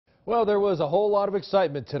Well, there was a whole lot of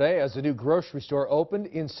excitement today as a new grocery store opened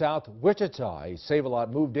in South Wichita. A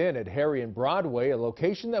Save-A-Lot moved in at Harry and Broadway, a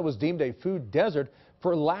location that was deemed a food desert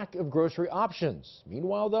for lack of grocery options.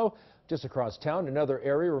 Meanwhile, though, just across town, another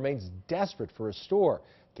area remains desperate for a store.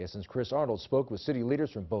 KSN's Chris Arnold spoke with city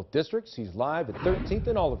leaders from both districts. He's live at 13th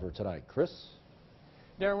and Oliver tonight. Chris?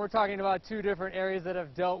 Darren, we're talking about two different areas that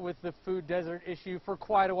have dealt with the food desert issue for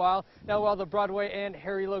quite a while. Now, while the Broadway and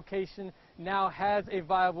Harry location now has a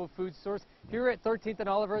viable food source, here at 13th and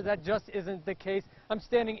Oliver, that just isn't the case. I'm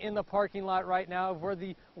standing in the parking lot right now where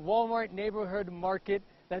the Walmart neighborhood market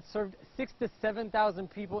that served 6,000 to 7,000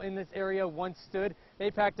 people in this area once stood.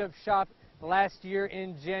 They packed up shop last year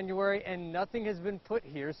in January, and nothing has been put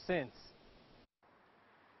here since.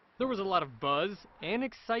 There was a lot of buzz and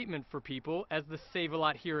excitement for people as the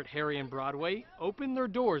Save-A-Lot here at Harry and Broadway opened their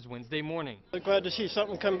doors Wednesday morning. I'm glad to see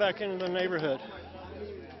something come back into the neighborhood.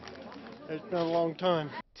 It's been a long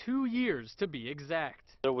time. 2 years to be exact.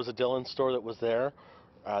 There was a Dillon store that was there,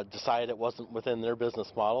 decided it wasn't within their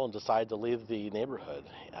business model and decided to leave the neighborhood.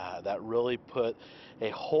 That really put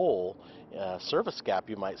a whole service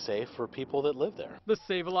gap, you might say, for people that live there. The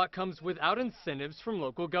Save-A-Lot comes without incentives from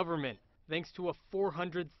local government, thanks to a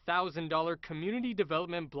 $400,000 community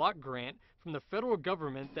development block grant from the federal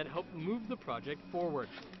government that helped move the project forward.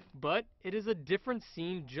 But it is a different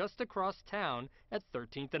scene just across town at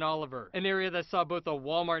 13th and Oliver, an area that saw both a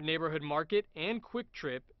Walmart neighborhood market and Quick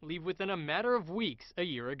Trip leave within a matter of weeks a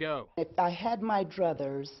year ago. If I had my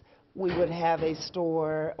druthers, we would have a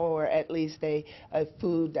store or at least a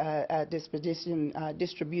food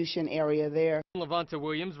distribution area there. Levanta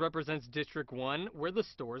Williams represents District 1, where the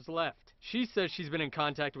stores left. She says she's been in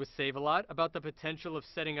contact with Save-A-Lot about the potential of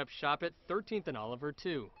setting up shop at 13th and Oliver,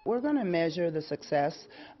 too. We're going to measure the success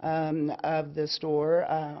of the store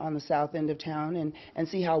on the south end of town and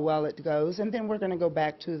see how well it goes, and then we're going to go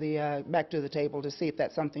back to the table to see if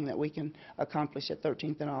that's something that we can accomplish at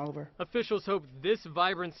 13th and Oliver. Officials hope this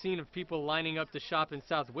vibrant scene of people lining up to shop in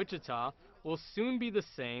South Wichita will soon be the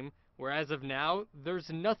same, where as of now, there's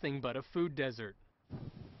nothing but a food desert.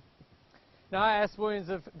 Now, I asked Williams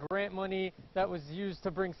if grant money that was used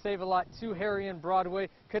to bring Save-A-Lot to Harry and Broadway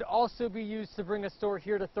could also be used to bring a store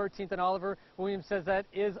here to 13th and Oliver. Williams says that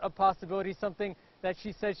is a possibility, something that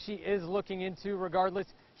she says she is looking into. Regardless,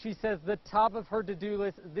 she says the top of her to-do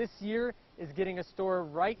list this year is getting a store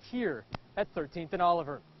right here at 13th and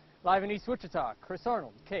Oliver. Live in East Wichita, Chris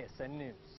Arnold, KSN News.